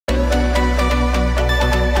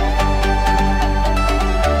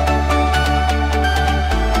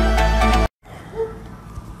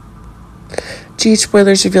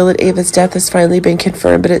Spoilers reveal that Ava's death has finally been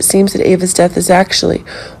confirmed, but it seems that Ava's death is actually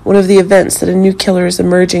one of the events that a new killer is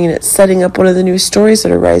emerging, and it's setting up one of the new stories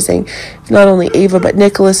that are rising. Not only Ava, but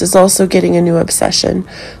Nikolas is also getting a new obsession.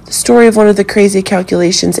 The story of one of the crazy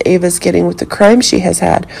calculations Ava's getting with the crime she has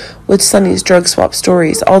had with Sonny's drug swap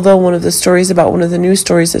stories. Although one of the stories about one of the new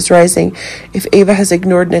stories is rising, if Ava has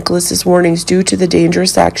ignored Nikolas's warnings due to the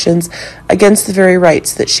dangerous actions against the very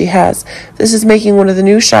rights that she has. This is making one of the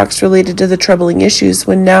new shocks related to the troubling issues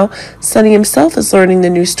when now Sonny himself is learning the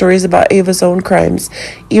new stories about Ava's own crimes.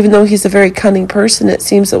 Even though he's a very cunning person, it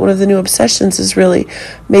seems that one of the new obsessions is really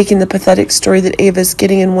making the pathetic story that Ava's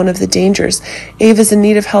getting in one of the dangers. Ava's in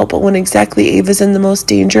need of help, but when exactly Ava's in the most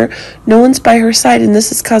danger, no one's by her side, and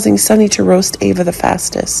this is causing Sonny to roast Ava the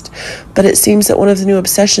fastest. But it seems that one of the new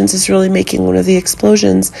obsessions is really making one of the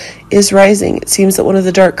explosions is rising. It seems that one of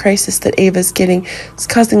the dark crises that Ava's getting is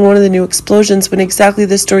causing one of the new explosions when exactly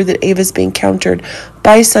the story that Ava's being countered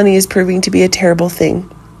by Sonny is proving to be a terrible thing.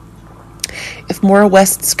 If Maura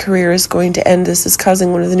West's career is going to end, this is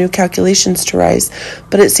causing one of the new calculations to rise.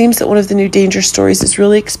 But it seems that one of the new danger stories is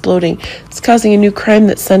really exploding. It's causing a new crime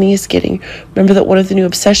that Sonny is getting. Remember that one of the new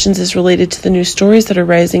obsessions is related to the new stories that are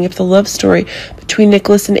rising. If the love story between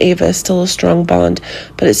Nikolas and Ava is still a strong bond.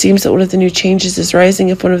 But it seems that one of the new changes is rising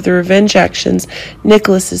if one of the revenge actions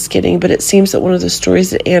Nikolas is getting. But it seems that one of the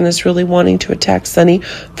stories that Anne is really wanting to attack Sonny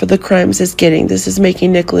for the crimes is getting. This is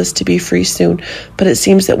making Nikolas to be free soon. But it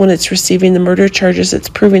seems that when it's receiving the murder charges, it's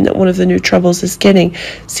proving that one of the new troubles is getting.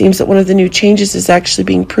 Seems that one of the new changes is actually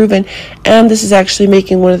being proven, and this is actually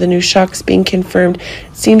making one of the new shocks being confirmed.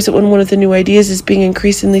 It seems that when one of the new ideas is being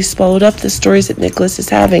increasingly swallowed up, the stories that Nikolas is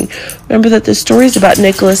having. Remember that the stories about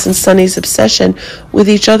Nikolas and Sonny's obsession with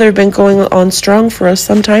each other have been going on strong for us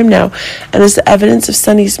some time now, and as the evidence of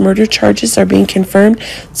Sonny's murder charges are being confirmed,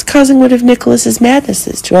 it's causing one of Nikolas's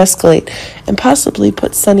madnesses to escalate and possibly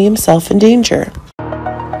put Sonny himself in danger.